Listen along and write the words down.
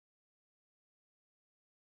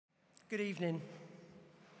Good evening.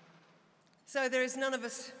 So there is none of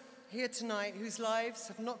us here tonight whose lives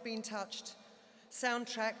have not been touched,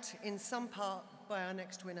 soundtracked in some part by our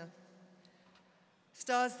next winner.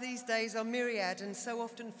 Stars these days are myriad and so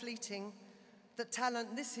often fleeting that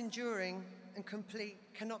talent this enduring and complete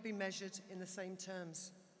cannot be measured in the same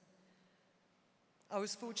terms. I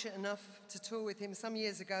was fortunate enough to tour with him some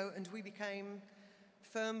years ago, and we became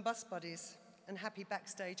firm bus buddies and happy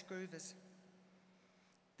backstage groovers.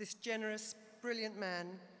 This generous, brilliant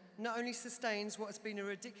man not only sustains what has been a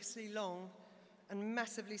ridiculously long and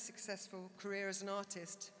massively successful career as an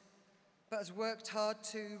artist, but has worked hard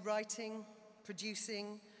to writing,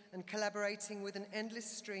 producing, and collaborating with an endless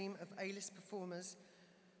stream of A-list performers,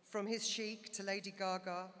 from his Chic to Lady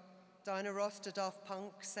Gaga, Diana Ross to Daft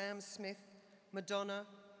Punk, Sam Smith, Madonna,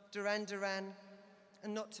 Duran Duran,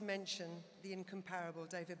 and not to mention the incomparable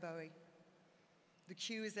David Bowie. The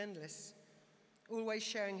queue is endless, always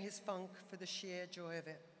sharing his funk for the sheer joy of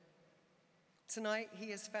it. Tonight, he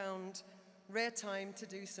has found rare time to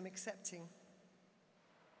do some accepting.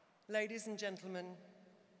 Ladies and gentlemen,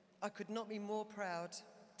 I could not be more proud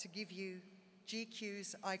to give you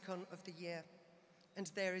GQ's Icon of the Year,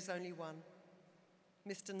 and there is only one,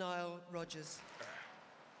 Mr. Nile Rodgers.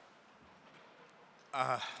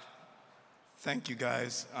 Thank you,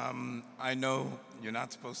 guys. I know you're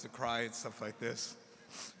not supposed to cry and stuff like this.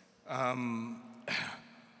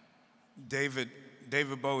 David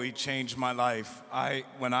Bowie changed my life.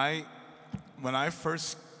 When I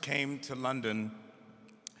first came to London,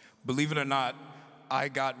 believe it or not, I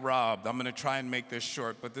got robbed. I'm gonna try and make this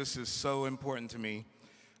short, but this is so important to me.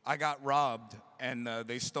 I got robbed and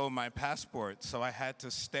they stole my passport, so I had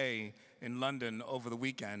to stay in London over the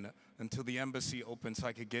weekend until the embassy opened so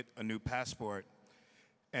I could get a new passport.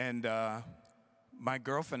 And my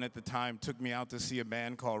girlfriend at the time took me out to see a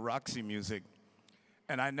band called Roxy Music.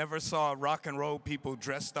 And I never saw rock and roll people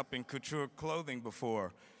dressed up in couture clothing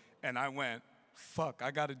before. And I went, fuck,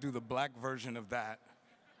 I gotta do the black version of that.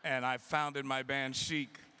 And I founded my band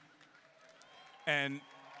Chic. And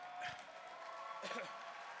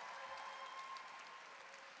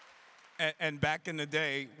and back in the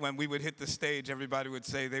day, when we would hit the stage, everybody would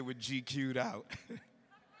say they were GQ'd out.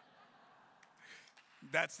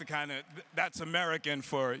 That's American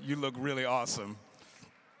for you look really awesome.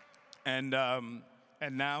 And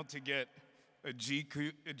now to get a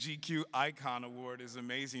GQ Icon Award is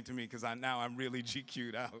amazing to me, because now I'm really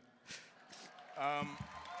GQ'd out.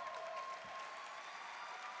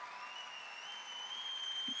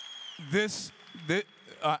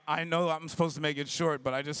 I know I'm supposed to make it short,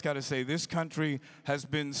 but I just got to say, this country has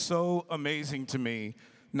been so amazing to me.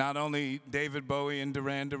 Not only David Bowie and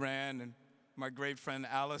Duran Duran and my great friend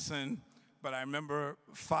Alison, but I remember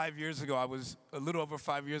 5 years ago, a little over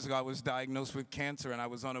 5 years ago, I was diagnosed with cancer, and I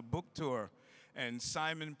was on a book tour, and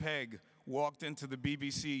Simon Pegg walked into the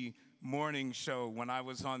BBC morning show when I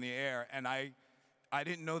was on the air, and I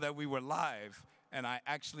didn't know that we were live, and I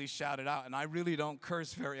actually shouted out, and I really don't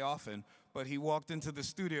curse very often, but he walked into the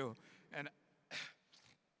studio, and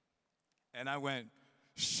I went,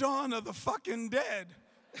 "Shaun of the fucking dead."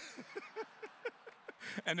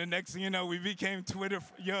 And the next thing you know, we became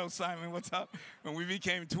yo, Simon, what's up? And we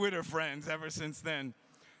became Twitter friends ever since then.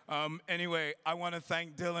 Anyway, I want to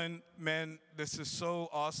thank Dylan. Man, this is so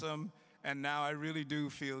awesome, and now I really do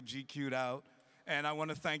feel GQ'd out. And I want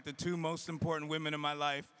to thank the two most important women in my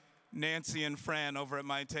life, Nancy and Fran, over at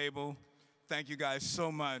my table. Thank you guys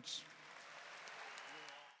so much.